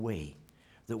way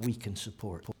that we can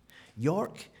support.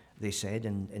 York, they said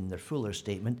in their fuller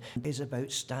statement, is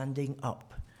about standing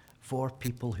up for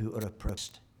people who are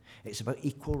oppressed. It's about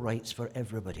equal rights for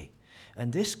everybody.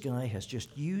 And this guy has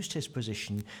just used his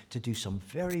position to do some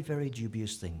very, very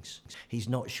dubious things. He's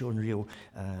not shown real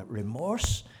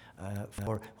remorse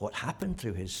for what happened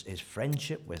through his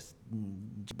friendship with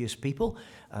dubious people,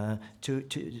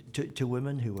 to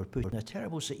women who were put in a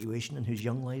terrible situation and whose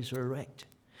young lives were wrecked.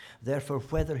 Therefore,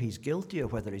 whether he's guilty or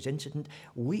whether he's innocent,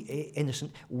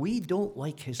 we don't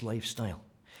like his lifestyle.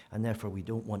 And therefore, we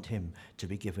don't want him to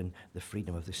be given the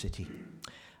freedom of the city.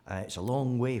 It's a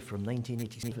long way from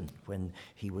 1987, when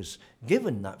he was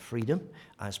given that freedom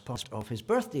as part of his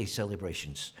birthday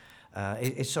celebrations.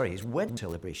 His wedding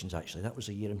celebrations, actually. That was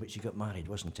the year in which he got married,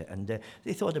 wasn't it? And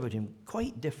they thought about him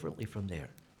quite differently from there.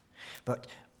 But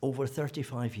over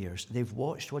 35 years, they've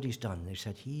watched what he's done. They've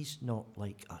said, he's not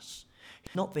like us.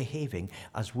 He's not behaving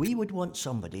as we would want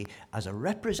somebody, as a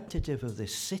representative of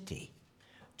this city,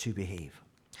 to behave.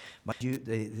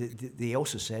 They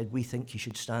also said, we think he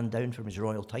should stand down from his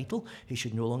royal title. He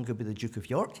should no longer be the Duke of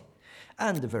York.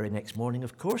 And the very next morning,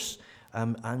 of course,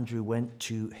 Andrew went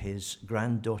to his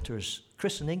granddaughter's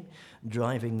christening,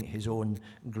 driving his own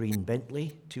green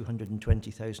Bentley,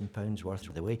 £220,000 worth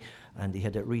of the way, and he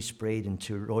had it resprayed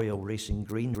into Royal Racing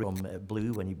Green from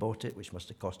blue when he bought it, which must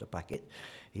have cost a packet.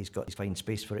 He's got his fine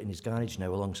space for it in his garage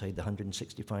now, alongside the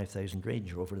 165,000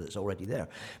 Range Rover that's already there.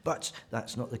 But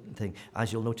that's not the thing.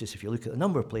 As you'll notice, if you look at the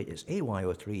number plate, it's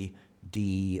AY03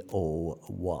 DOY.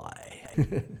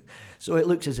 So it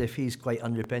looks as if he's quite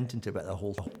unrepentant about the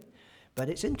whole thing. But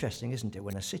it's interesting, isn't it,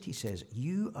 when a city says,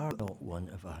 you are not one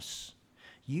of us.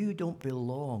 You don't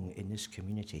belong in this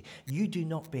community. You do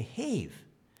not behave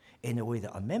in a way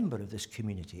that a member of this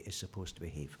community is supposed to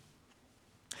behave.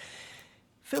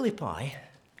 Philippi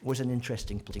was an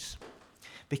interesting place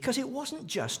because it wasn't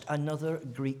just another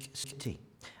Greek city.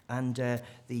 And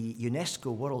the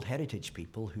UNESCO World Heritage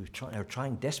people who are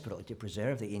trying desperately to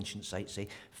preserve the ancient sites say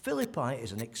Philippi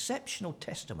is an exceptional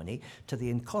testimony to the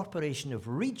incorporation of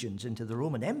regions into the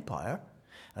Roman Empire,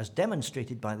 as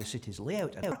demonstrated by the city's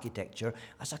layout and architecture,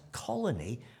 as a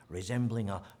colony resembling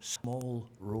a small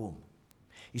Rome.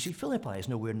 You see, Philippi is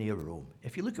nowhere near Rome.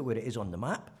 If you look at where it is on the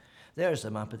map, there's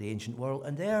the map of the ancient world,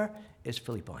 and there is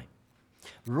Philippi.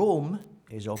 Rome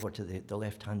is over to the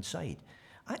left-hand side.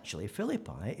 Actually,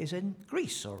 Philippi is in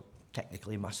Greece, or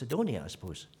technically Macedonia, I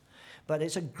suppose. But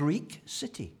it's a Greek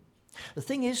city. The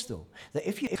thing is, though, that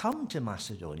if you come to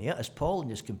Macedonia, as Paul and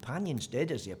his companions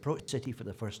did as they approached the city for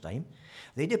the first time,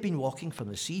 they'd have been walking from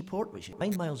the seaport, which is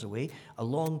 9 miles away,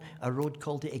 along a road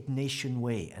called the Egnatian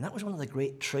Way. And that was one of the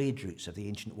great trade routes of the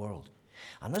ancient world.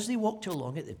 And as they walked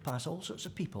along it, they'd pass all sorts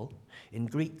of people in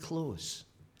Greek clothes.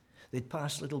 They'd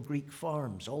pass little Greek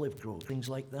farms, olive groves, things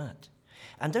like that.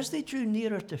 And as they drew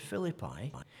nearer to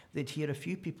Philippi, they'd hear a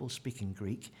few people speaking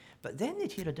Greek, but then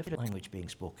they'd hear a different language being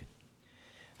spoken.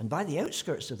 And by the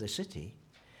outskirts of the city,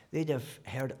 they'd have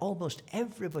heard almost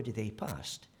everybody they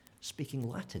passed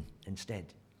speaking Latin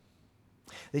instead.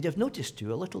 They'd have noticed,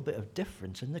 too, a little bit of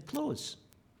difference in the clothes.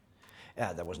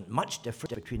 There wasn't much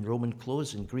difference between Roman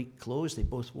clothes and Greek clothes. They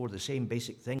both wore the same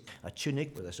basic thing, a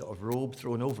tunic with a sort of robe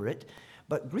thrown over it.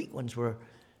 But Greek ones were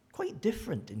quite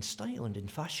different in style and in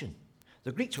fashion.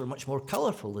 The Greeks were much more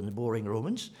colourful than the boring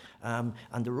Romans, and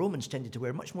the Romans tended to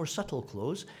wear much more subtle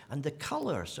clothes, and the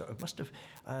colour sort of must have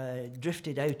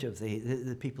drifted out of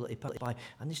the people that they passed by,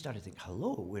 and they started to think,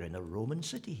 hello, we're in a Roman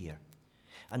city here.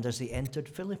 And as they entered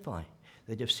Philippi,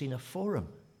 they'd have seen a forum,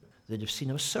 they'd have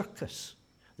seen a circus,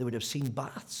 they would have seen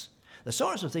baths, the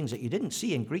sorts of things that you didn't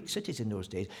see in Greek cities in those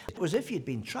days. It was as if you'd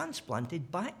been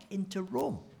transplanted back into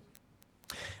Rome.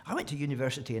 I went to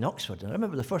university in Oxford, and I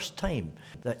remember the first time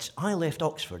that I left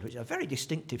Oxford, which is a very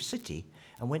distinctive city,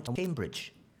 and went to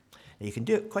Cambridge. Now, you can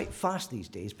do it quite fast these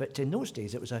days, but in those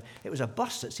days it was a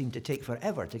bus that seemed to take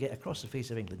forever to get across the face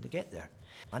of England to get there.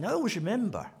 And I always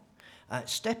remember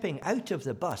stepping out of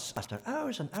the bus after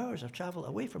hours and hours of travel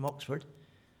away from Oxford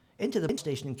into the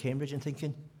station in Cambridge and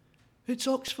thinking, it's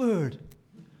Oxford,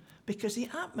 because the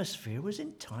atmosphere was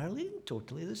entirely and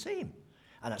totally the same.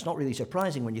 And that's not really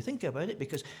surprising when you think about it,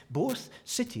 because both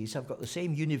cities have got the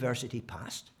same university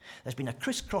past. There's been a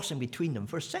crisscrossing between them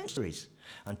for centuries.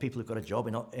 And people who've got a job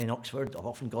in Oxford have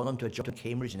often gone on to a job in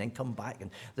Cambridge and then come back.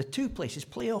 And the two places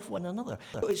play off one another.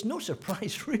 So it's no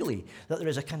surprise, really, that there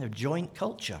is a kind of joint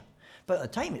culture. But at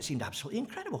the time, it seemed absolutely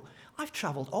incredible. I've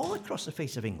travelled all across the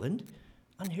face of England,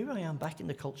 and here I am back in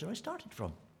the culture I started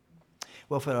from.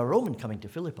 Well, for a Roman coming to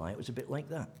Philippi, it was a bit like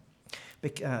that.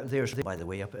 There's, by the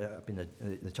way, up in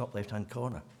the top left-hand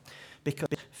corner. Because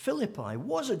Philippi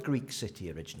was a Greek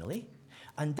city originally,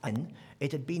 And then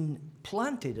it had been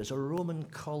planted as a Roman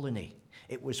colony.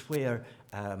 It was where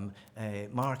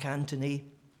Mark Antony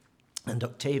and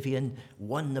Octavian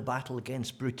won the battle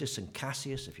against Brutus and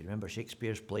Cassius. If you remember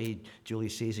Shakespeare's play,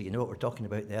 Julius Caesar, you know what we're talking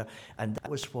about there. And that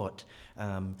was what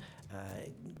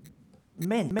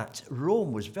meant that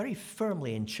Rome was very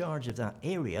firmly in charge of that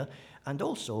area, and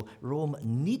also Rome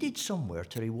needed somewhere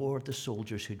to reward the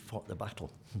soldiers who'd fought the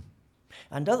battle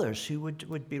and others who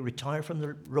would be retired from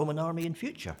the Roman army in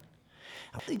future.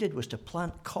 And what they did was to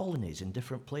plant colonies in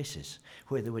different places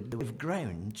where they would give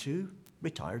ground to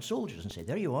retired soldiers and say,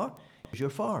 there you are, here's your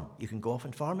farm. You can go off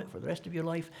and farm it for the rest of your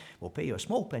life. We'll pay you a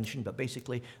small pension, but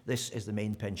basically this is the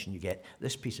main pension you get,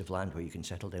 this piece of land where you can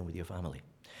settle down with your family.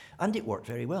 And it worked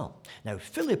very well. Now,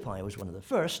 Philippi was one of the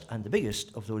first and the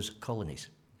biggest of those colonies.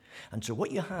 And so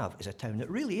what you have is a town that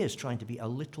really is trying to be a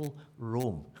little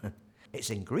Rome. It's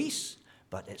in Greece,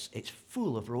 but it's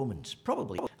full of Romans.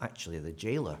 Probably, actually, the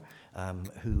jailer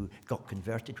who got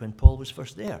converted when Paul was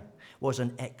first there was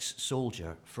an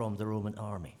ex-soldier from the Roman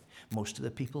army. Most of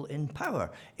the people in power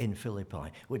in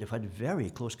Philippi would have had very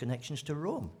close connections to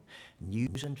Rome.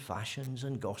 News and fashions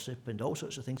and gossip and all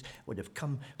sorts of things would have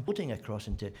come floating across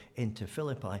into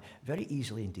Philippi very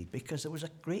easily indeed, because there was a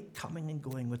great coming and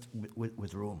going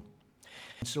with Rome.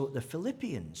 And so the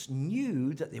Philippians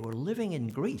knew that they were living in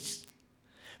Greece,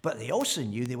 but they also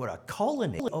knew they were a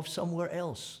colony of somewhere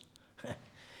else.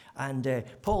 And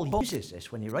Paul uses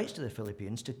this when he writes to the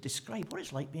Philippians to describe what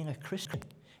it's like being a Christian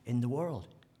in the world.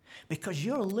 Because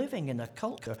you're living in a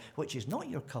culture which is not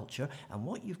your culture, and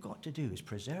what you've got to do is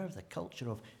preserve the culture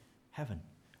of heaven,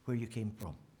 where you came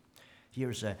from.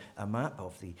 Here's a map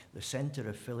of the center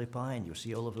of Philippi, and you'll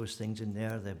see all of those things in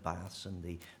there, the baths and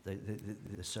the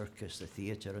circus, the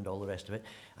theatre, and all the rest of it.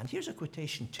 And here's a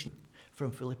quotation too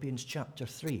from Philippians chapter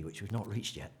 3, which we've not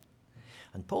reached yet.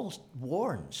 And Paul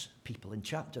warns people in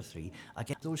chapter 3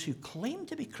 against those who claim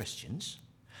to be Christians,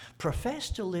 profess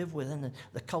to live within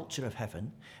the culture of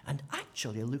heaven, and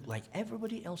actually look like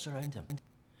everybody else around them.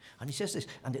 And he says this,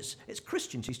 and it's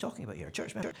Christians he's talking about here,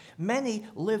 church members. Many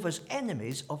live as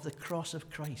enemies of the cross of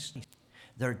Christ.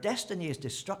 Their destiny is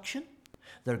destruction,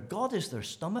 their God is their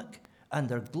stomach, and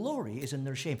their glory is in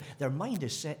their shame. Their mind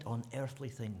is set on earthly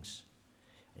things.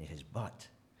 And he says, but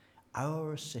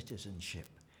our citizenship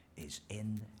is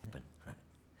in heaven.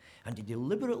 And he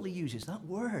deliberately uses that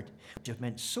word, which have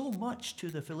meant so much to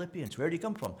the Philippians. Where do you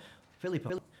come from?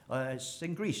 Philippi. It's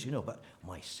in Greece, you know, but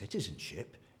my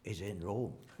citizenship is in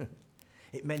Rome.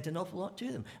 It meant an awful lot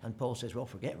to them. And Paul says, well,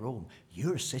 forget Rome.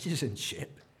 Your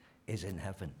citizenship is in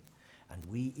heaven. And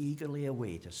we eagerly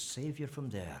await a Savior from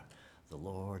there, the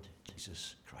Lord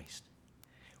Jesus Christ.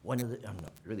 I'm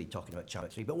not really talking about chapter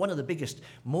 3, but one of the biggest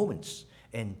moments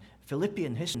in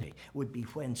Philippian history would be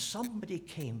when somebody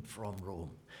came from Rome,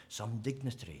 some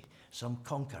dignitary, some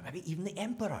conqueror, maybe even the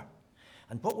emperor.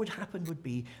 And what would happen would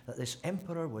be that this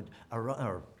emperor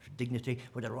or dignitary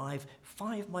would arrive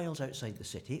 5 miles outside the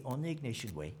city on the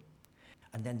Ignatian Way,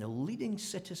 and then the leading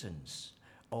citizens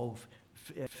of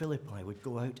Philippi would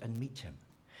go out and meet him.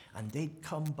 And they'd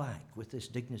come back with this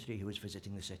dignitary who was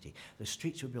visiting the city. The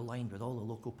streets would be lined with all the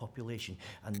local population,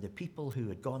 and the people who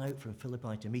had gone out from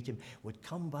Philippi to meet him would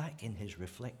come back in his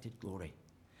reflected glory.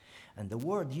 And the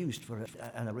word used for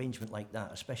an arrangement like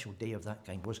that, a special day of that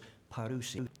kind, was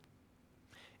parousia.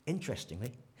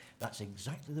 Interestingly, that's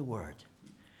exactly the word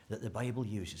that the Bible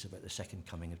uses about the second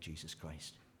coming of Jesus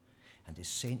Christ. And his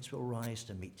saints will rise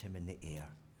to meet him in the air,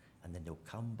 and then they'll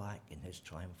come back in his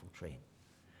triumphal train.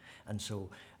 And so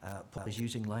Paul is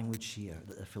using language here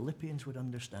that the Philippians would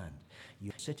understand.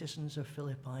 You're citizens of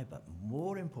Philippi, but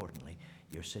more importantly,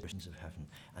 you're citizens of heaven.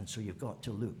 And so you've got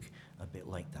to look a bit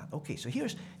like that. Okay, so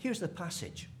here's the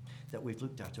passage that we've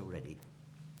looked at already,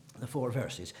 the 4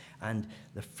 verses. And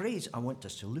the phrase I want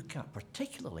us to look at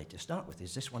particularly to start with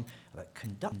is this one about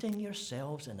conducting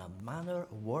yourselves in a manner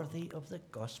worthy of the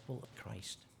gospel of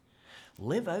Christ.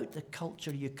 Live out the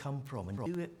culture you come from and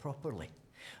do it properly.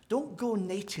 Don't go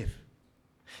native.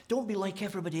 Don't be like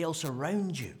everybody else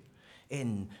around you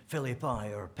in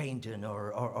Philippi or Paignton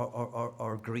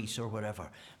or Greece or wherever.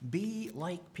 Be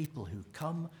like people who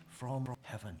come from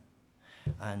heaven.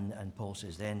 And Paul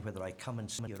says, then, whether I come and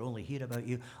see you or only hear about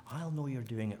you, I'll know you're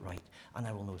doing it right, and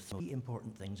I will know 3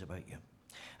 important things about you.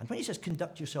 And when he says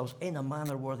conduct yourselves in a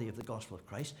manner worthy of the gospel of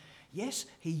Christ, yes,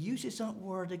 he uses that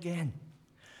word again.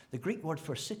 The Greek word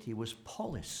for city was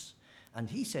polis. And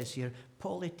he says here,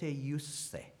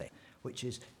 politeiouste, which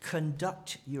is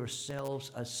conduct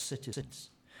yourselves as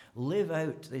citizens. Live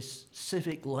out this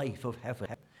civic life of heaven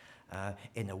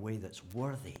in a way that's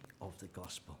worthy of the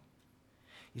gospel.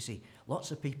 You see,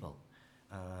 lots of people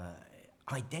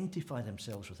identify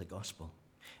themselves with the gospel.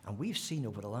 And we've seen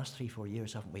over the last 3-4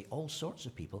 years, haven't we, all sorts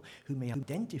of people who may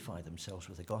identify themselves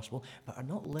with the gospel but are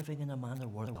not living in a manner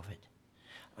worthy of it.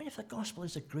 I mean, if the gospel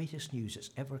is the greatest news that's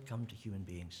ever come to human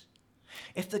beings,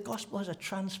 if the gospel has a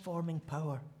transforming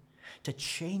power to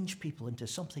change people into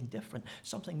something different,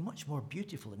 something much more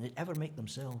beautiful than they'd ever make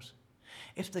themselves,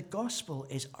 if the gospel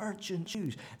is urgent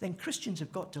news, then Christians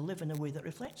have got to live in a way that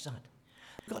reflects that.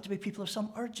 They've got to be people of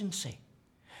some urgency.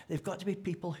 They've got to be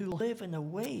people who live in a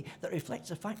way that reflects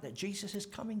the fact that Jesus is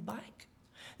coming back.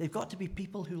 They've got to be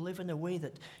people who live in a way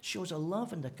that shows a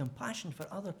love and a compassion for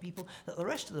other people that the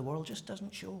rest of the world just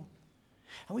doesn't show.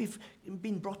 And we've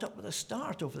been brought up with a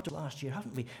start over the last year,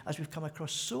 haven't we, as we've come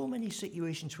across so many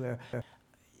situations where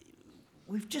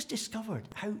we've just discovered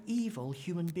how evil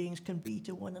human beings can be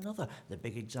to one another. The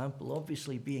big example,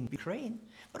 obviously, being Ukraine,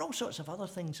 but all sorts of other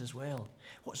things as well.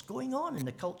 What's going on in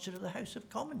the culture of the House of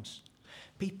Commons?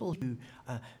 People who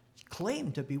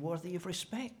claim to be worthy of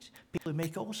respect. People who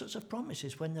make all sorts of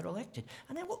promises when they're elected.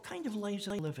 And then what kind of lives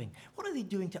are they living? What are they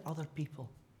doing to other people?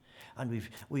 And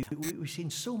we've seen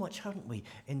so much, haven't we,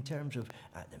 in terms of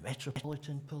the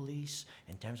Metropolitan Police,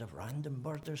 in terms of random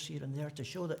murders here and there, to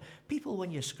show that people,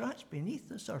 when you scratch beneath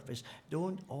the surface,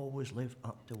 don't always live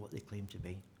up to what they claim to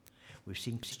be. We've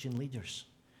seen Christian leaders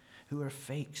who are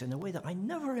fakes in a way that I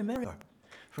never remember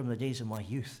from the days of my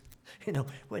youth. You know,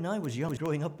 when I was young,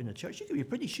 growing up in the church, you could be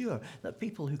pretty sure that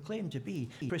people who claimed to be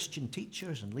Christian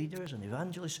teachers and leaders and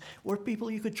evangelists were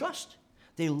people you could trust.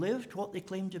 They lived what they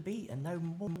claimed to be, and now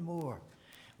more and more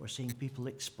we're seeing people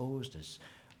exposed as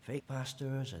fake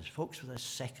pastors, as folks with a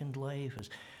second life, as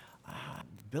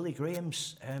Billy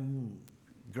Graham's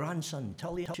grandson,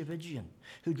 Tully Tchividjian,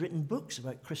 who'd written books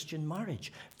about Christian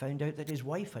marriage, found out that his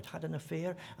wife had had an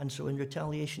affair, and so in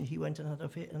retaliation he went and had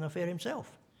an affair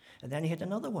himself. And then he had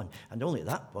another one, and only at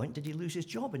that point did he lose his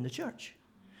job in the church.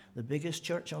 The biggest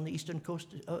church on the eastern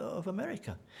coast of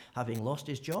America. Having lost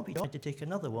his job, he tried to take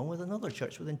another one with another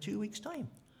church within 2 weeks' time.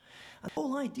 And the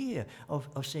whole idea of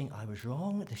saying, I was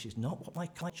wrong, this is not what my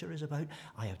culture is about,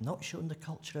 I have not shown the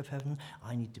culture of heaven,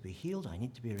 I need to be healed, I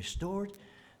need to be restored,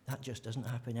 that just doesn't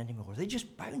happen anymore. They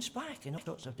just bounce back in all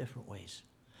sorts of different ways.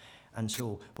 And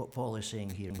so what Paul is saying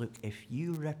here, look, if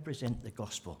you represent the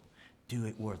gospel, do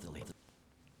it worthily.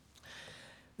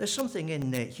 There's something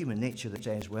in human nature that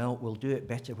says, well, we'll do it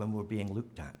better when we're being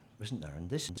looked at, isn't there? And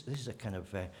this is a kind of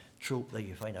trope that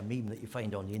you find, a meme that you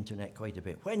find on the internet quite a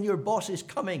bit. When your boss is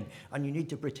coming and you need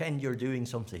to pretend you're doing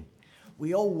something.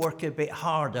 We all work a bit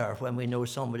harder when we know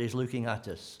somebody's looking at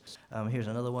us. Here's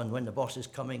another one. When the boss is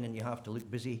coming and you have to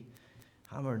look busy,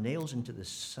 hammer nails into the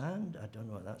sand. I don't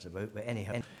know what that's about, but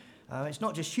anyhow. It's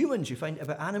not just humans, you find it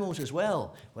about animals as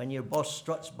well. When your boss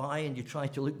struts by and you try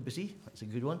to look busy, that's a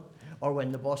good one. Or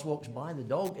when the boss walks by the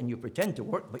dog and you pretend to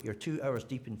work, but you're 2 hours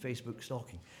deep in Facebook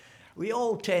stalking. We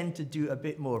all tend to do a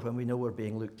bit more when we know we're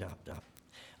being looked after.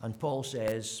 And Paul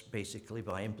says, basically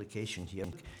by implication here,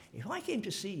 if I came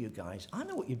to see you guys, I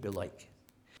know what you'd be like.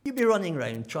 You'd be running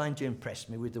around trying to impress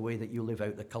me with the way that you live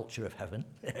out the culture of heaven.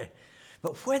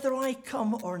 But whether I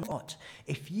come or not,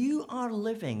 if you are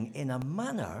living in a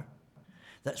manner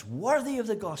that's worthy of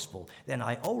the gospel, then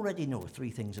I already know 3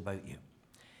 things about you.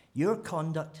 Your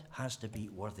conduct has to be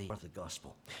worthy of the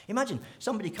gospel. Imagine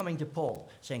somebody coming to Paul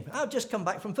saying, I've just come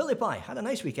back from Philippi, had a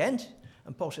nice weekend.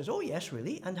 And Paul says, oh, yes,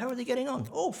 really? And how are they getting on?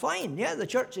 Oh, fine. Yeah, the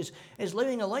church is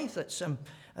living a life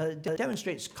that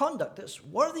demonstrates conduct that's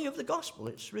worthy of the gospel.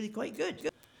 It's really quite good.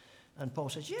 And Paul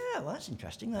says, yeah, well, that's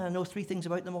interesting. I know 3 things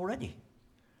about them already.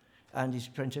 And his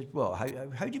friend said, well,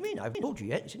 how do you mean? I haven't told you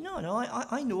yet. He said, no,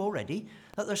 I know already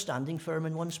that they're standing firm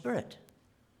in one spirit.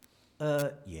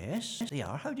 Yes, they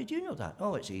are. How did you know that?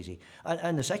 Oh, it's easy.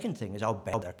 And the second thing is, I'll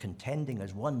bet they're contending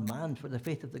as one man for the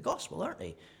faith of the gospel, aren't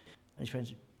they? And his friend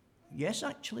said, yes,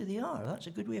 actually they are. That's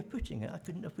a good way of putting it. I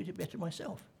couldn't have put it better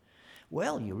myself.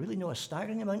 Well, you really know a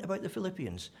staggering amount about the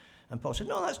Philippians. And Paul said,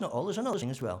 no, that's not all. There's another thing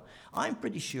as well. I'm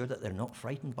pretty sure that they're not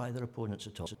frightened by their opponents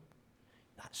at all.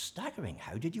 That's staggering.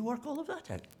 How did you work all of that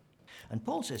out? And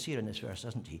Paul says here in this verse,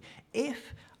 doesn't he?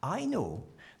 If I know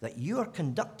that you are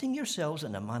conducting yourselves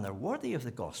in a manner worthy of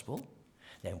the gospel,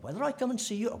 then whether I come and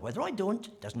see you or whether I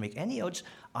don't, doesn't make any odds,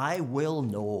 I will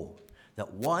know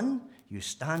that 1, you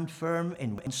stand firm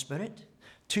in one spirit,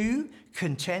 2,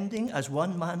 contending as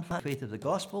one man for the faith of the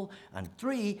gospel, and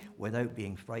 3, without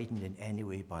being frightened in any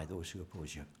way by those who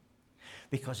oppose you.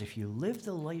 Because if you live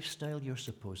the lifestyle you're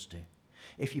supposed to,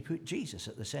 if you put Jesus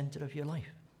at the center of your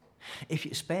life, if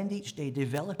you spend each day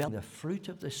developing the fruit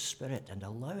of the Spirit and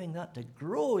allowing that to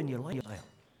grow in your lifestyle,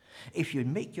 If you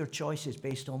make your choices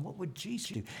based on what would Jesus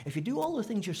do, if you do all the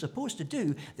things you're supposed to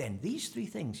do, then these three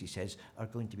things, he says, are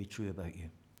going to be true about you.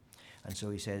 And so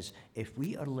he says, if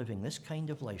we are living this kind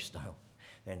of lifestyle,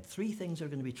 then three things are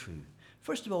going to be true.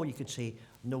 First of all, you could say,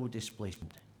 no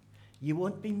displacement. You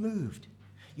won't be moved.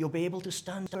 You'll be able to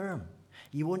stand firm.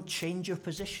 You won't change your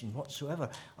position whatsoever.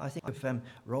 I think of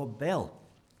Rob Bell,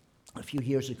 a few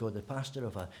years ago, the pastor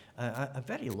of a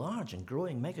very large and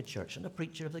growing megachurch and a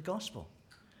preacher of the gospel.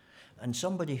 And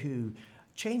somebody who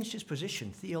changed his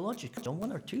position theologically on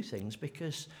one or two things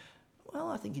because, well,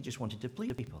 I think he just wanted to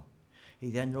please people. He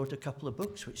then wrote a couple of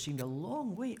books which seemed a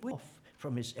long way off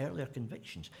from his earlier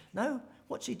convictions. Now,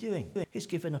 what's he doing? He's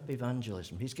given up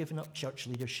evangelism. He's given up church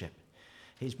leadership.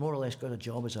 He's more or less got a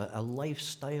job as a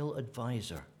lifestyle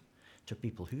advisor to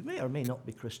people who may or may not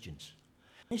be Christians.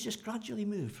 He's just gradually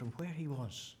moved from where he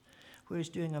was, where he's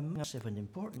doing a massive and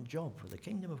important job for the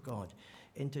kingdom of God,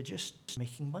 into just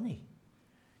making money,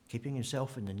 keeping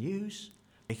himself in the news,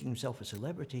 making himself a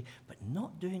celebrity, but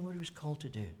not doing what he was called to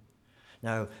do.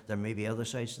 Now, there may be other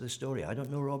sides to the story. I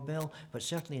don't know Rob Bell, but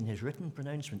certainly in his written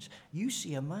pronouncements, you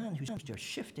see a man who's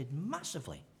shifted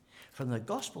massively from the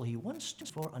gospel he once stood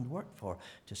for and worked for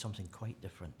to something quite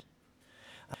different.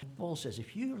 And Paul says,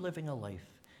 if you're living a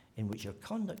life in which your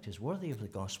conduct is worthy of the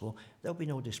gospel, there'll be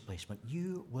no displacement.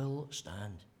 You will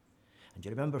stand. And do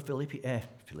you remember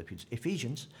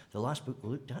Ephesians, the last book we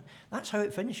looked at? That's how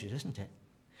it finishes, isn't it?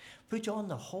 Put on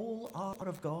the whole armor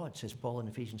of God, says Paul in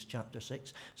Ephesians chapter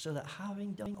 6, so that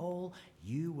having done all,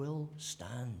 you will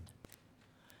stand.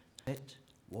 Sit,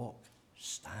 walk,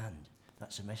 stand.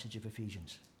 That's the message of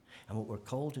Ephesians. And what we're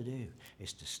called to do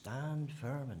is to stand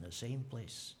firm in the same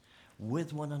place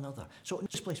with one another. So, no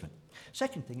displacement.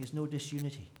 Second thing is no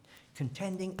disunity.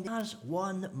 Contending as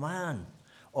one man,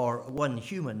 or one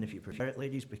human, if you prefer it,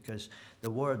 ladies, because the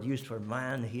word used for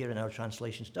man here in our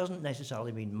translations doesn't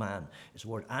necessarily mean man. It's the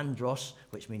word andros,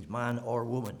 which means man or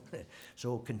woman.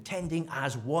 So contending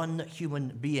as one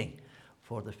human being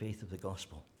for the faith of the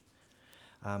gospel.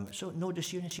 So no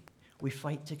disunity. We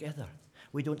fight together.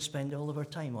 We don't spend all of our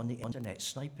time on the internet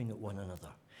sniping at one another.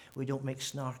 We don't make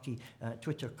snarky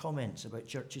Twitter comments about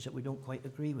churches that we don't quite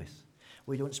agree with.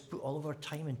 We don't put all of our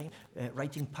time in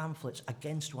writing pamphlets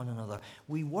against one another.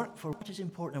 We work for what is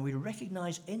important, and we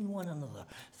recognize in one another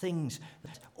things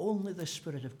that only the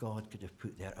Spirit of God could have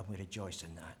put there, and we rejoice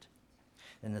in that.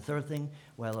 And the third thing,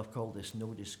 well, I've called this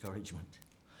no discouragement,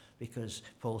 because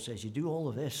Paul says you do all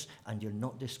of this and you're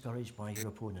not discouraged by your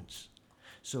opponents.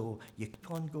 So you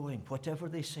keep on going, whatever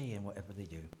they say and whatever they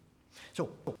do.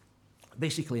 So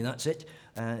basically, that's it.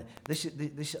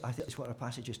 This I think is what our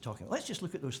passage is talking about. Let's just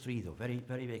look at those three, though, very,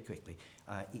 very, very quickly,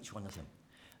 each one of them.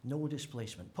 No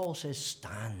displacement. Paul says,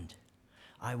 stand.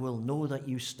 I will know that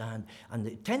you stand. And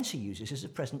the tense he uses is the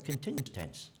present continuous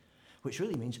tense, which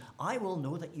really means, I will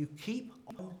know that you keep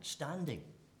on standing.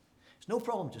 It's no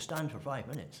problem to stand for 5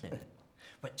 minutes,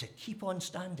 but to keep on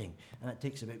standing, that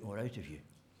takes a bit more out of you.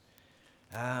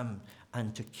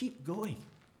 And to keep going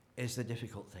is the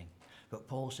difficult thing. But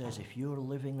Paul says if you're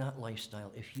living that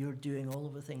lifestyle, if you're doing all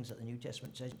of the things that the New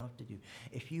Testament says you have to do,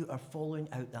 if you are following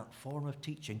out that form of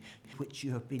teaching which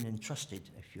you have been entrusted,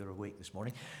 if you're awake this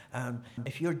morning,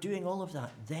 if you're doing all of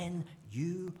that, then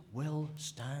you will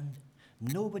stand.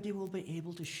 Nobody will be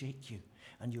able to shake you,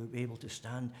 and you'll be able to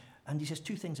stand. And he says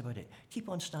two things about it. Keep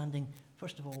on standing,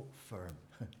 first of all, firm.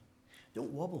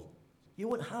 Don't wobble. You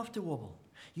won't have to wobble.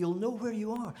 You'll know where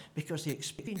you are because the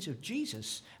experience of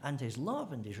Jesus and his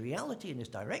love and his reality and his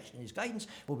direction and his guidance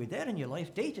will be there in your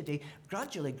life day to day,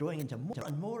 gradually growing into more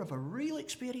and more of a real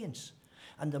experience.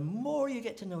 And the more you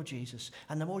get to know Jesus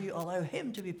and the more you allow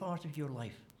him to be part of your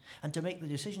life and to make the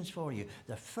decisions for you,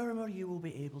 the firmer you will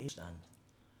be able to stand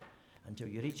until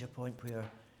you reach a point where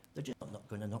they're just not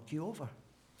going to knock you over.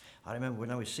 I remember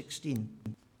when I was 16,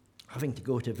 having to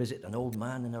go to visit an old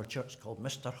man in our church called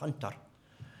Mr. Hunter.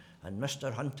 And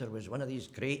Mr. Hunter was one of these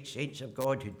great saints of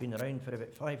God who'd been around for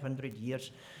about 500 years.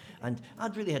 And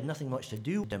I'd really had nothing much to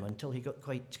do with him until he got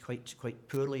quite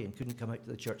poorly and couldn't come out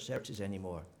to the church services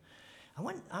anymore.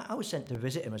 I was sent to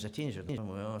visit him as a teenager.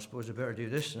 Well, I suppose I better do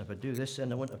this, and if I do this,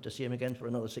 then I won't have to see him again for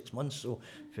another 6 months, so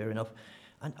fair enough.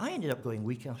 And I ended up going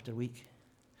week after week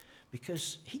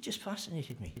because he just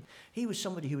fascinated me. He was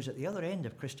somebody who was at the other end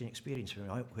of Christian experience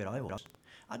where I was.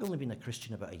 I'd only been a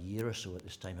Christian about a year or so at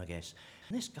this time, I guess.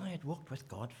 And this guy had walked with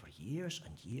God for years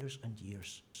and years and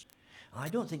years. I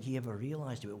don't think he ever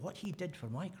realized it, but what he did for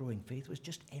my growing faith was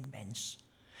just immense.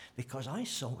 Because I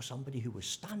saw somebody who was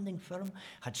standing firm,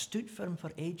 had stood firm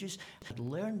for ages, had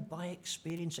learned by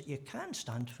experience that you can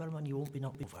stand firm and you won't be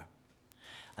knocked over.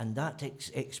 And that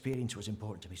experience was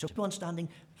important to me. So keep on standing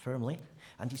firmly.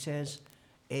 And he says,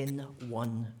 in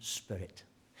one spirit.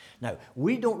 Now,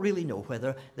 we don't really know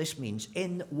whether this means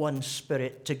in one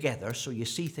spirit together, so you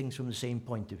see things from the same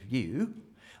point of view,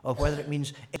 or whether it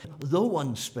means in the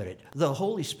one Spirit, the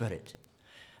Holy Spirit.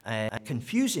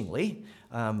 Confusingly,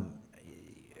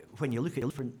 when you look at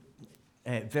different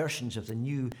versions of the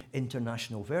New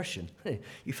International Version,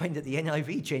 you find that the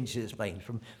NIV changes its mind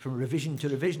from revision to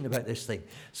revision about this thing.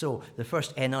 So the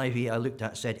first NIV I looked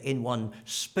at said, in one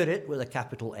Spirit, with a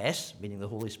capital S, meaning the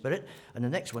Holy Spirit, and the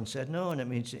next one said, no, and it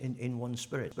means in one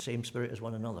Spirit, the same Spirit as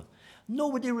one another.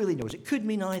 Nobody really knows. It could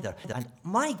mean either. And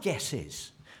my guess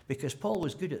is, because Paul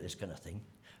was good at this kind of thing,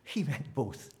 he meant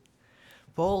both.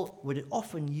 Paul would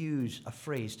often use a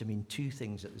phrase to mean two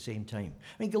things at the same time.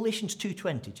 I mean, Galatians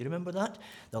 2:20, do you remember that?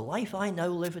 The life I now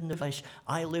live in the flesh,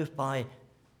 I live by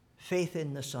faith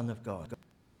in the Son of God.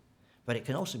 But it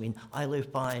can also mean I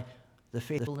live by the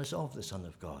faithfulness of the Son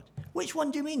of God. Which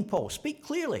one do you mean, Paul? Speak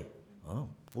clearly. Oh,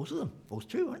 both of them. Both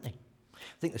true, aren't they?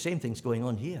 I think the same thing's going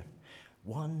on here.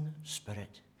 One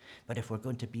Spirit. But if we're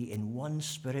going to be in one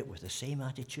spirit with the same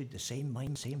attitude, the same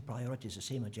mind, same priorities, the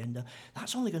same agenda,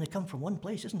 that's only going to come from one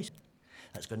place, isn't it?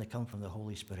 That's going to come from the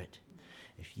Holy Spirit.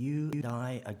 If you and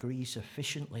I agree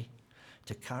sufficiently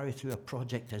to carry through a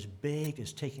project as big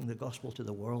as taking the gospel to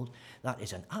the world, that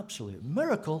is an absolute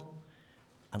miracle,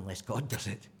 unless God does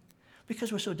it.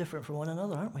 Because we're so different from one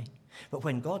another, aren't we? But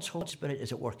when God's Holy Spirit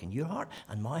is at work in your heart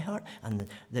and my heart and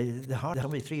the heart of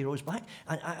somebody 3 rows back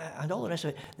and all the rest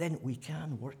of it, then we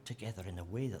can work together in a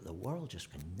way that the world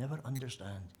just can never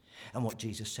understand. And what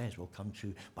Jesus says will come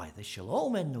true. By this shall all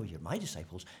men know you're my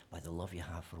disciples, by the love you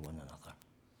have for one another.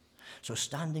 So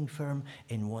standing firm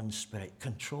in one spirit,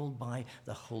 controlled by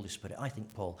the Holy Spirit. I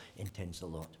think Paul intends a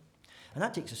lot. And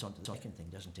that takes us on to the second thing,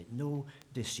 doesn't it? No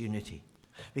disunity.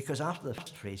 Because after the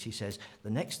first phrase, he says, the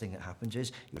next thing that happens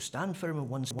is, you stand firm in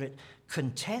one spirit,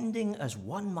 contending as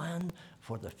one man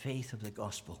for the faith of the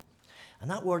gospel. And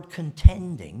that word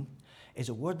contending is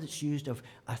a word that's used of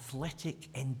athletic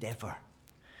endeavor,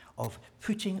 of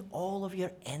putting all of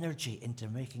your energy into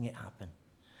making it happen.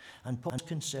 And Paul's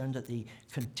concerned that they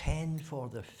contend for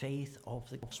the faith of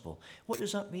the gospel. What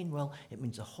does that mean? Well, it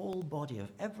means the whole body of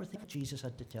everything Jesus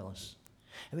had to tell us.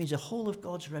 It means the whole of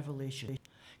God's revelation.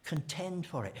 Contend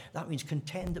for it. That means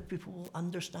contend that people will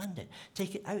understand it.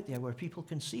 Take it out there where people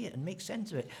can see it and make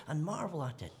sense of it and marvel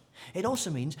at it. It also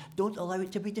means don't allow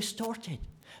it to be distorted.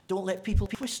 Don't let people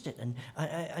twist it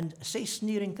and say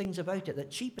sneering things about it that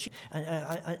cheap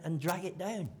and drag it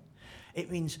down.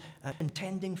 It means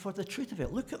contending for the truth of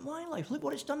it. Look at my life. Look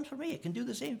what it's done for me. It can do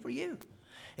the same for you.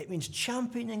 It means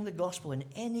championing the gospel in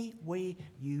any way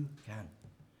you can.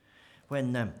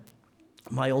 When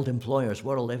my old employer's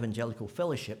World Evangelical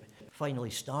Fellowship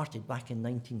finally started back in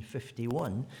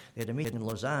 1951. They had a meeting in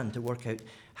Lausanne to work out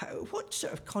what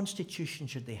sort of constitution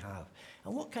should they have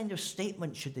and what kind of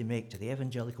statement should they make to the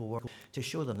evangelical world to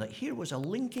show them that here was a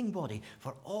linking body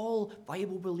for all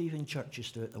Bible-believing churches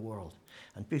throughout the world.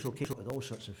 And people came up with all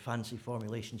sorts of fancy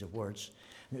formulations of words.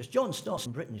 And it was John Stott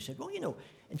in Britain who said, well, you know,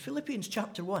 in Philippians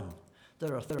chapter 1,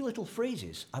 there are 3 little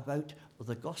phrases about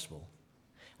the gospel.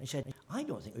 He said, I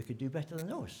don't think we could do better than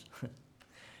those.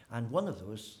 And one of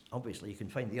those, obviously you can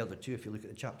find the other 2 if you look at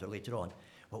the chapter later on,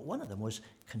 but one of them was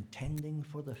contending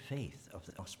for the faith of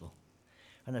the gospel.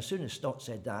 And as soon as Stott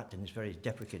said that, in his very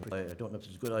deprecating, I don't know if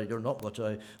it's a good idea or not, but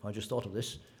I just thought of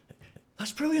this.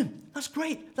 That's brilliant, that's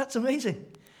great, that's amazing.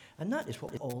 And that is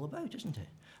what it's all about, isn't it?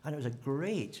 And it was a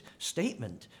great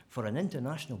statement for an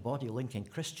international body linking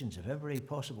Christians of every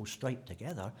possible stripe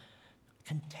together,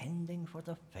 contending for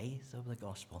the faith of the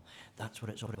gospel. That's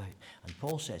what it's all about. And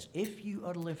Paul says, if you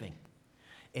are living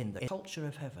in the culture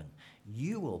of heaven,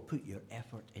 you will put your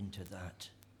effort into that.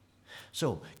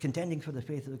 So, contending for the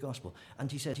faith of the gospel.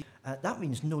 And he says, that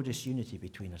means no disunity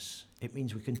between us. It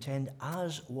means we contend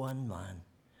as one man.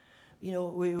 You know,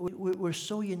 we're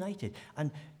so united.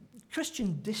 And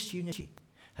Christian disunity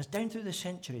has, down through the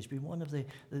centuries, been one of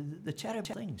the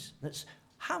terrible things that's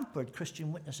hampered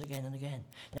Christian witness again and again.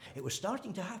 It was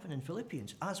starting to happen in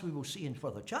Philippians, as we will see in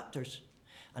further chapters,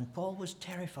 and Paul was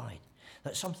terrified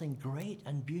that something great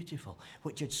and beautiful,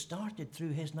 which had started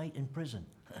through his night in prison,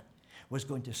 was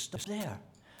going to stop there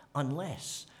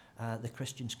unless the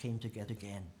Christians came together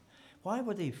again. Why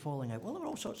were they falling out? Well, there were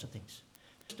all sorts of things.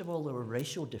 First of all, there were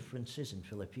racial differences in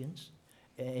Philippi,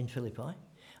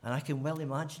 and I can well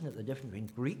imagine that the difference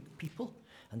between Greek people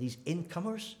and these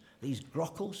incomers, these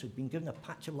grockles who'd been given a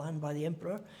patch of land by the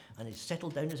emperor and had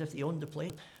settled down as if they owned the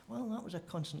place, well, that was a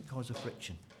constant cause of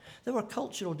friction. There were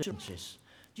cultural differences.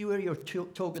 Do you wear your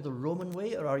toga the Roman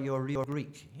way, or are you a real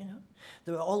Greek? You know,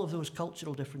 there were all of those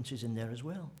cultural differences in there as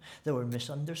well. There were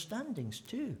misunderstandings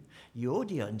too.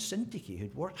 Euodia and Syntyche,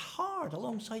 who'd worked hard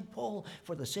alongside Paul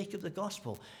for the sake of the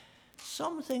gospel,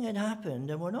 something had happened,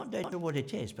 and we're not dead sure what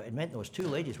it is, but it meant those two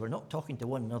ladies were not talking to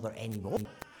one another anymore.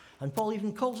 And Paul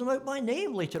even calls them out by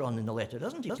name later on in the letter,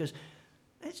 doesn't he? Because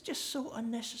it's just so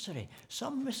unnecessary.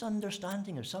 Some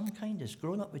misunderstanding of some kind has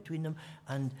grown up between them,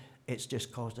 and it's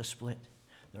just caused a split.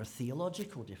 There are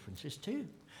theological differences too.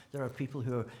 There are people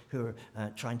who are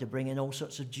trying to bring in all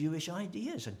sorts of Jewish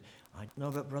ideas. And I don't know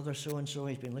about brother so-and-so,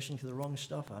 he's been listening to the wrong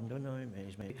stuff. I don't know.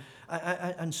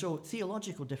 And so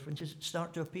theological differences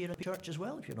start to appear in the church as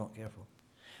well if you're not careful.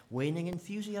 Waning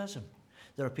enthusiasm.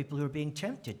 There are people who are being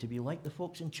tempted to be like the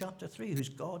folks in chapter 3, whose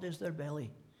God is their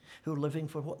belly, who are living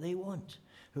for what they want,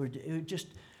 who are just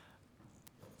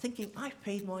thinking, I've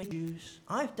paid my dues,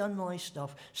 I've done my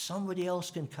stuff, somebody else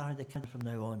can carry the can from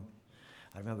now on.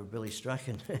 I remember Billy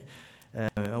Strachan,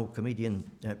 an old comedian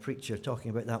preacher, talking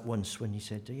about that once when he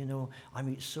said, you know, I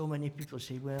meet so many people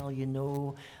say, well, you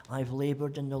know, I've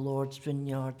laboured in the Lord's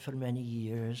vineyard for many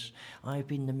years. I've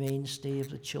been the mainstay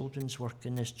of the children's work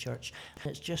in this church,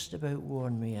 and it's just about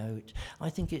worn me out.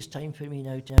 I think it's time for me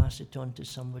now to pass it on to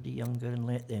somebody younger and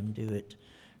let them do it.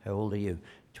 How old are you?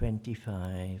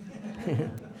 25.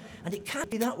 And it can't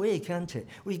be that way, can't it?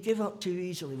 We give up too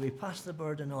easily. We pass the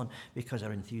burden on because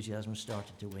our enthusiasm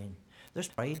started to wane. There's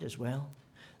pride as well.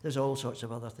 There's all sorts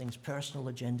of other things, personal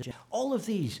agenda. All of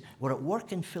these were at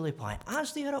work in Philippi,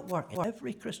 as they are at work in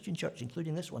every Christian church,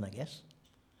 including this one, I guess.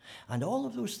 And all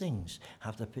of those things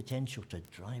have the potential to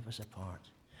drive us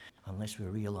apart unless we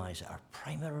realize that our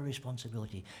primary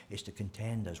responsibility is to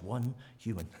contend as one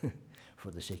human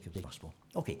for the sake of the gospel.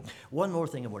 Okay, one more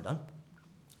thing and we're done.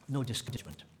 No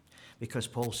discouragement. Because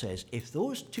Paul says, if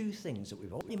those two things that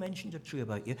we've already mentioned are true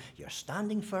about you, you're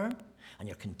standing firm and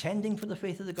you're contending for the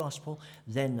faith of the gospel,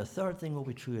 then the third thing will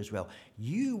be true as well.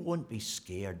 You won't be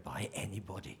scared by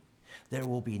anybody. There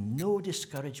will be no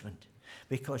discouragement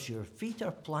because your feet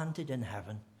are planted in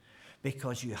heaven,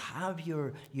 because you have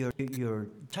your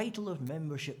title of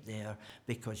membership there,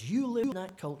 because you live in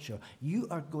that culture. You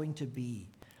are going to be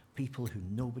people who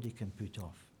nobody can put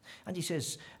off. And he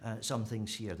says some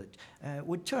things here that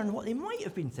would turn what they might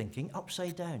have been thinking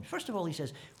upside down. First of all, he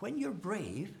says, when you're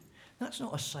brave, that's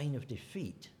not a sign of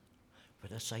defeat,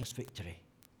 but a sign of victory.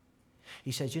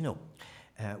 He says, you know,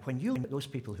 when you look at those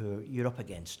people who you're up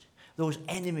against, those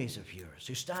enemies of yours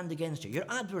who stand against you, your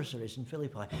adversaries in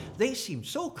Philippi, they seem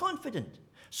so confident,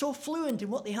 so fluent in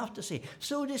what they have to say,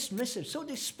 so dismissive, so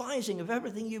despising of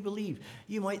everything you believe.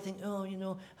 You might think, oh, you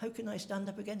know, how can I stand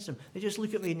up against them? They just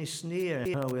look at me and they sneer.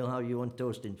 Oh, we'll have you on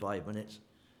toast in 5 minutes.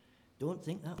 Don't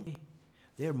think that way.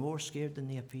 They're more scared than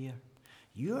they appear.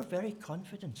 Your very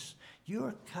confidence,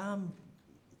 your calm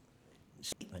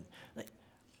statement, like,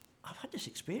 I've had this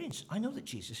experience. I know that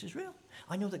Jesus is real.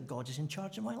 I know that God is in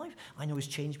charge of my life. I know he's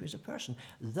changed me as a person.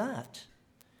 That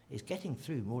is getting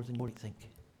through more than you think.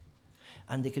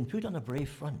 And they can put on a brave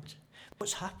front.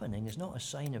 What's happening is not a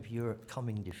sign of your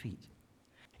coming defeat.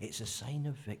 It's a sign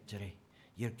of victory.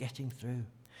 You're getting through.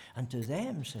 And to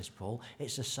them, says Paul,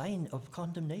 it's a sign of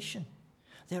condemnation.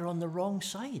 They're on the wrong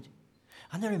side.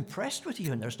 And they're impressed with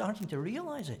you, and they're starting to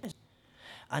realize it.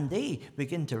 And they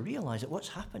begin to realize that what's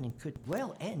happening could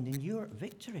well end in your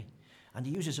victory. And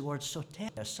he uses the word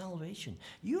soter, salvation.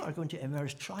 You are going to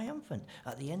emerge triumphant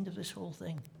at the end of this whole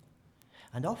thing.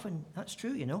 And often that's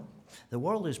true, you know. The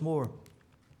world is more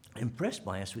impressed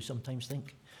by us, we sometimes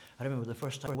think. I remember the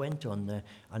first time I went on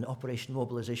an Operation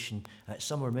Mobilization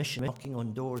summer mission, knocking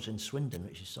on doors in Swindon,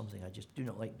 which is something I just do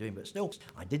not like doing, but still,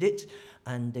 I did it.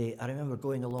 And I remember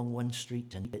going along one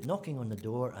street and knocking on the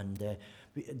door, and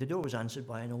the door was answered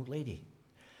by an old lady.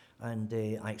 And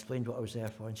I explained what I was there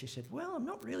for, and she said, well, I'm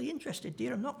not really interested,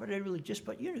 dear. I'm not very religious,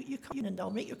 but you come in and I'll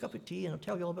make you a cup of tea and I'll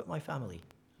tell you all about my family.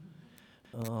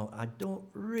 Oh, I don't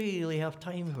really have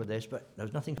time for this, but there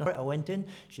was nothing for it. I went in,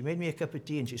 she made me a cup of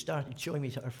tea, and she started showing me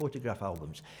her photograph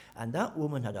albums. And that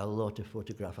woman had a lot of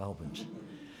photograph albums.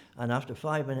 And after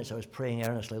 5 minutes, I was praying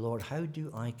earnestly, Lord, how do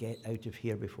I get out of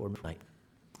here before midnight?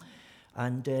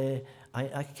 And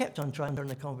I kept on trying to turn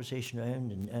the conversation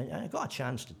around, and I got a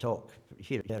chance to talk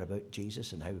here and there about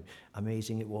Jesus and how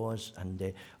amazing it was.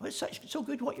 And oh, it's so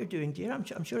good what you're doing, dear.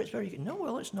 I'm sure it's very good. No,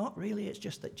 well, it's not really. It's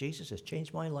just that Jesus has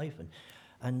changed my life.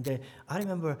 And I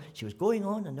remember she was going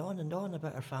on and on and on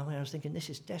about her family. I was thinking, this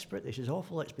is desperate. This is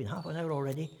awful. It's been half an hour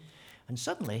already. And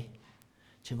suddenly,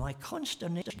 to my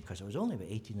consternation, because I was only about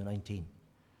 18 or 19,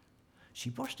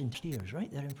 she burst into tears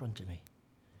right there in front of me.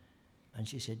 And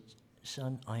she said,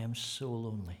 son, I am so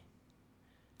lonely.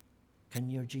 can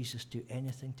your Jesus do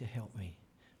anything to help me?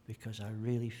 Because I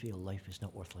really feel life is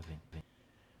not worth living.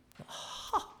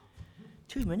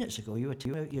 2 minutes ago, you were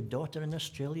telling about your daughter in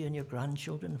Australia and your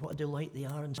grandchildren, what a delight they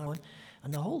are and so on.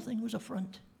 And the whole thing was a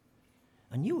front.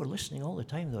 And you were listening all the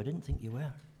time, though I didn't think you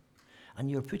were. And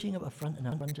you were putting up a front, and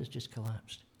that front has just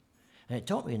collapsed. And it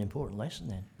taught me an important lesson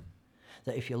then,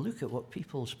 that if you look at what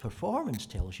people's performance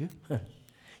tells you,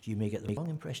 you may get the wrong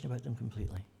impression about them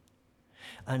completely.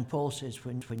 And Paul says,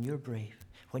 when you're brave,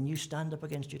 when you stand up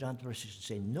against your adversaries and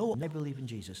say, no, I believe in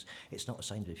Jesus, it's not a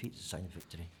sign of defeat, it's a sign of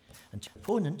victory. And to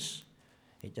opponents,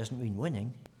 it doesn't mean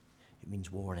winning, it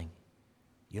means warning.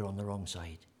 You're on the wrong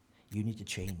side. You need to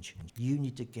change. You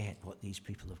need to get what these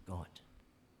people have got.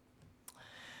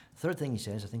 Third thing he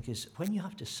says, I think, is when you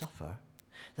have to suffer,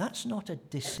 that's not a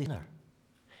dishonor.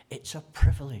 It's a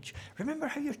privilege. Remember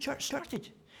how your church started?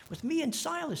 With me and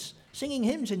Silas singing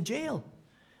hymns in jail.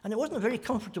 And it wasn't a very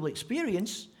comfortable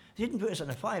experience. They didn't put us in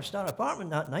a 5-star apartment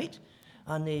that night.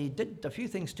 And they did a few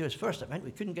things to us first. It meant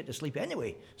we couldn't get to sleep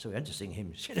anyway. So we had to sing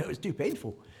hymns. It was too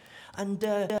painful. And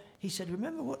he said,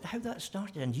 remember how that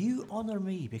started? And you honor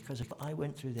me because of what I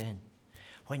went through then.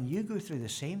 When you go through the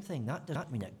same thing, that does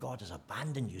not mean that God has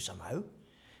abandoned you somehow.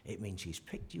 It means he's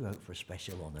picked you out for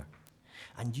special honor.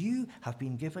 And you have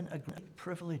been given a great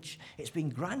privilege. It's been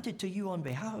granted to you on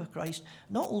behalf of Christ,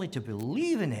 not only to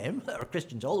believe in him, there are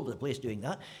Christians all over the place doing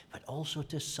that, but also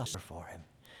to suffer for him.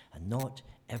 And not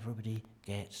everybody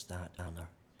gets that honor.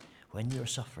 When you're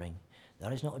suffering,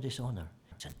 that is not a dishonor.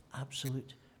 It's an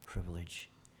absolute privilege.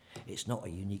 It's not a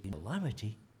unique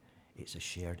calamity. It's a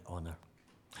shared honor.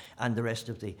 And the rest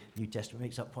of the New Testament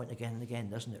makes that point again and again,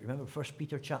 doesn't it? Remember 1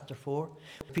 Peter chapter 4?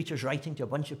 Peter's writing to a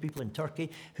bunch of people in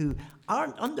Turkey who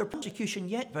aren't under persecution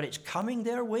yet, but it's coming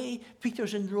their way.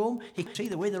 Peter's in Rome. He can see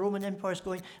the way the Roman Empire is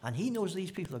going, and he knows these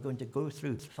people are going to go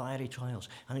through fiery trials.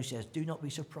 And he says, do not be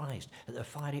surprised at the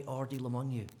fiery ordeal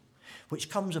among you, which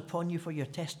comes upon you for your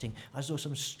testing, as though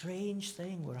some strange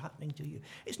thing were happening to you.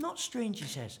 It's not strange, he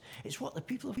says. It's what the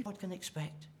people of God can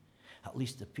expect. At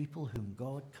least the people whom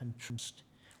God can trust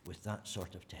with that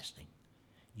sort of testing.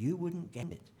 You wouldn't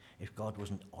get it if God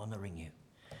wasn't honoring you.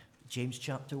 James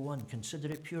chapter 1, consider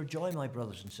it pure joy, my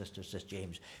brothers and sisters, says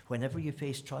James, whenever you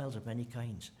face trials of many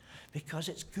kinds, because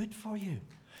it's good for you.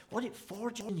 What it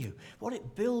forges in you, what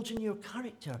it builds in your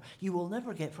character, you will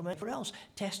never get from anywhere else.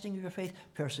 Testing of your faith,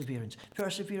 perseverance.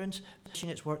 Perseverance, finishing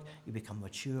its work, you become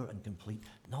mature and complete,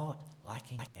 not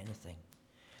lacking anything.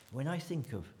 When I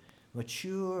think of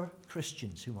mature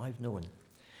Christians whom I've known,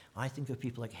 I think of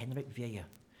people like Henryk Wieja,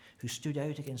 who stood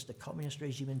out against the communist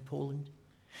regime in Poland,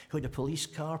 who had a police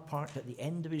car parked at the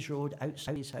end of his road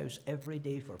outside his house every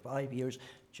day for 5 years,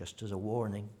 just as a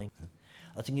warning.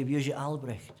 I think of József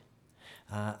Albrecht,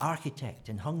 architect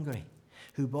in Hungary,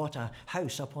 who bought a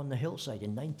house up on the hillside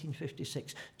in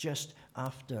 1956, just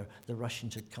after the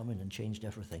Russians had come in and changed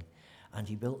everything. And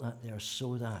he built that there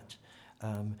so that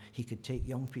he could take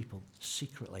young people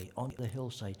secretly onto the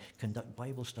hillside, conduct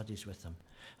Bible studies with them.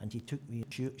 And he took me,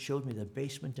 showed me the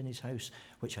basement in his house,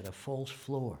 which had a false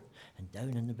floor. And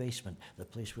down in the basement, the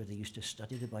place where they used to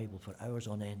study the Bible for hours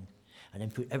on end. And then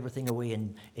put everything away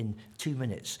in 2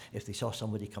 minutes if they saw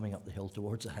somebody coming up the hill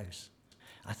towards the house.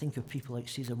 I think of people like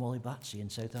Caesar Molibatsi in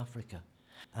South Africa.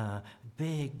 A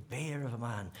big bear of a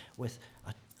man with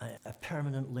a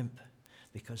permanent limp,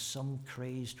 because some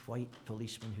crazed white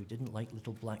policeman who didn't like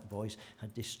little black boys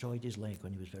had destroyed his leg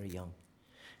when he was very young.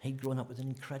 He'd grown up with an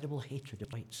incredible hatred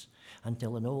of whites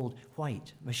until an old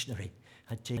white missionary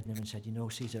had taken him and said, you know,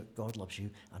 Caesar, God loves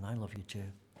you and I love you too.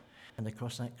 And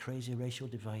across that crazy racial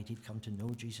divide, he'd come to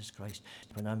know Jesus Christ.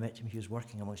 When I met him, he was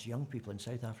working amongst young people in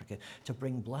South Africa to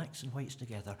bring blacks and whites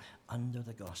together under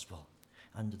the gospel,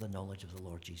 under the knowledge of the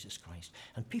Lord Jesus Christ.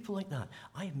 And people like that,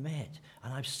 I've met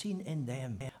and I've seen in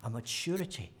them a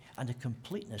maturity and a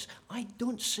completeness I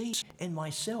don't see in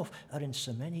myself or in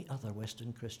so many other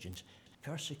Western Christians.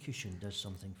 Persecution does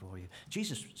something for you.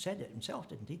 Jesus said it himself,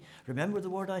 didn't he? Remember the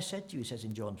word I said to you, he says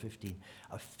in John 15.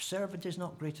 A servant is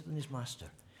not greater than his master.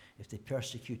 If they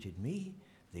persecuted me,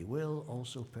 they will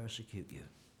also persecute you.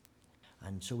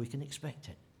 And so we can expect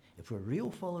it. If we're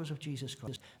real followers of Jesus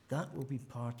Christ, that will be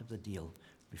part of the deal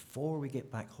before we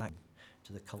get back home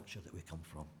to the culture that we come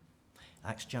from.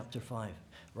 Acts chapter 5,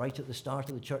 right at the start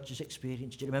of the church's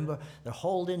experience. Do you remember? They're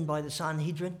hauled in by the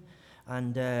Sanhedrin.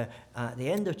 And at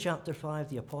the end of chapter 5,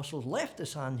 the apostles left the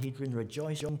Sanhedrin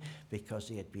rejoicing because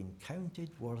they had been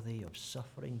counted worthy of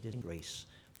suffering disgrace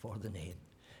for the name.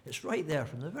 It's right there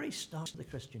from the very start of the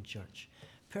Christian church.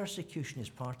 Persecution is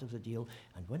part of the deal,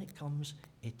 and when it comes,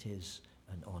 it is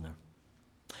an honor.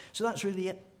 So that's really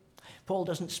it. Paul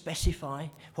doesn't specify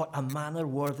what a manner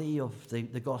worthy of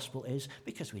the gospel is,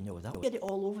 because we know that. We get it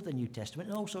all over the New Testament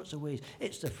in all sorts of ways.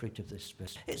 It's the fruit of the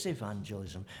Spirit. It's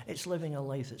evangelism. It's living a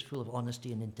life that's full of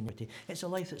honesty and integrity. It's a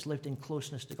life that's lived in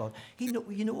closeness to God. You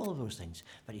know all of those things.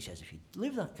 But he says if you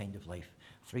live that kind of life,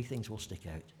 3 things will stick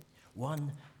out.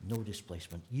 1, no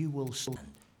displacement. You will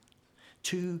stand.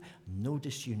 2, no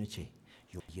disunity.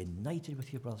 You're united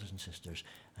with your brothers and sisters.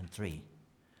 And 3,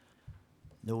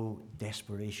 no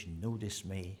desperation, no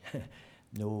dismay,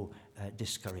 no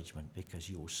discouragement, because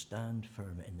you will stand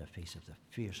firm in the face of the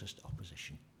fiercest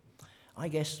opposition. I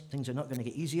guess things are not going to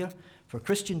get easier for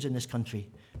Christians in this country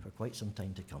for quite some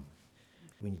time to come.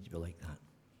 We need to be like that.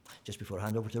 Just before I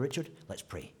hand over to Richard, let's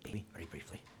pray very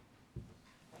briefly.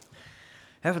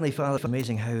 Heavenly Father, it's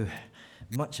amazing how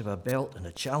much of a belt and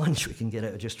a challenge we can get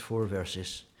out of just 4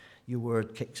 verses. Your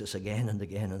word kicks us again and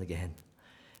again and again.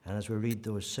 And as we read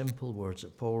those simple words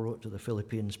that Paul wrote to the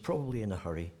Philippians, probably in a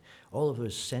hurry, all of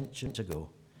those centuries ago,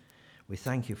 we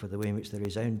thank you for the way in which they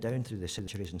resound down through the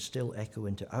centuries and still echo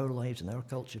into our lives and our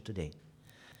culture today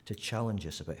to challenge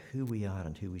us about who we are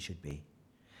and who we should be.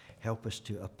 Help us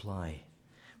to apply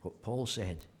what Paul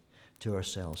said to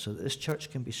ourselves so that this church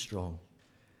can be strong,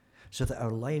 so that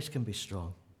our lives can be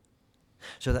strong,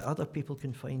 so that other people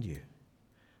can find you,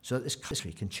 so that this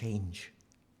country can change,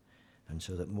 and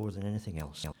so that more than anything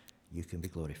else, you can be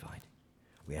glorified.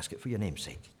 We ask it for your name's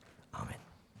sake.